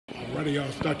everybody.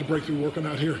 It's Dr. Breakthrough working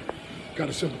out here. Got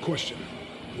a simple question.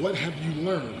 What have you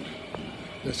learned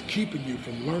that's keeping you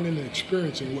from learning and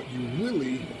experiencing what you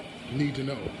really need to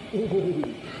know? Ooh.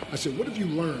 I said, what have you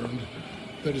learned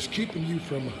that is keeping you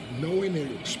from knowing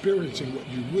and experiencing what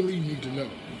you really need to know?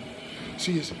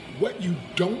 See, it's what you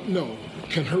don't know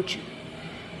can hurt you,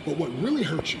 but what really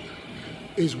hurts you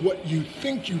is what you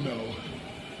think you know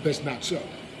that's not so.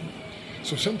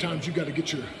 So sometimes you got to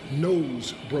get your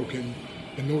nose broken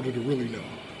in order to really know.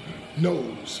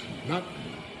 Nose, not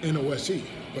N-O-S-E,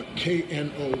 but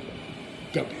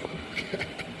K-N-O-W.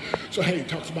 So hey, it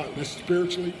talks about that's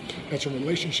spiritually, that's in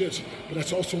relationships, but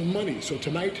that's also money. So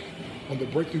tonight on the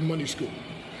Breakthrough Money School,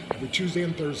 every Tuesday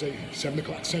and Thursday, 7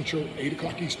 o'clock Central, 8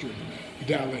 o'clock Eastern, you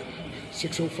dial in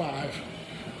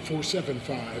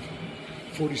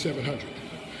 605-475-4700.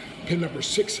 PIN number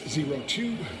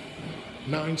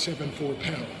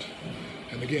 602-974#.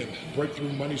 And again,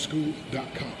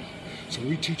 breakthroughmoneyschool.com. So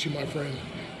we teach you, my friend,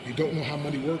 you don't know how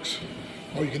money works,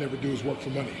 all you can ever do is work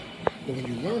for money. But when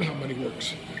you learn how money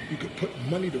works, you can put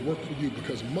money to work for you,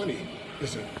 because money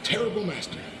is a terrible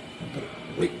master, but a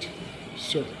great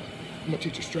servant. I'm going to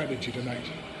teach a strategy tonight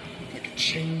that can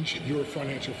change your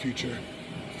financial future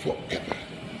forever,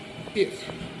 if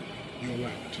you allow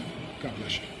it. God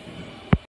bless you.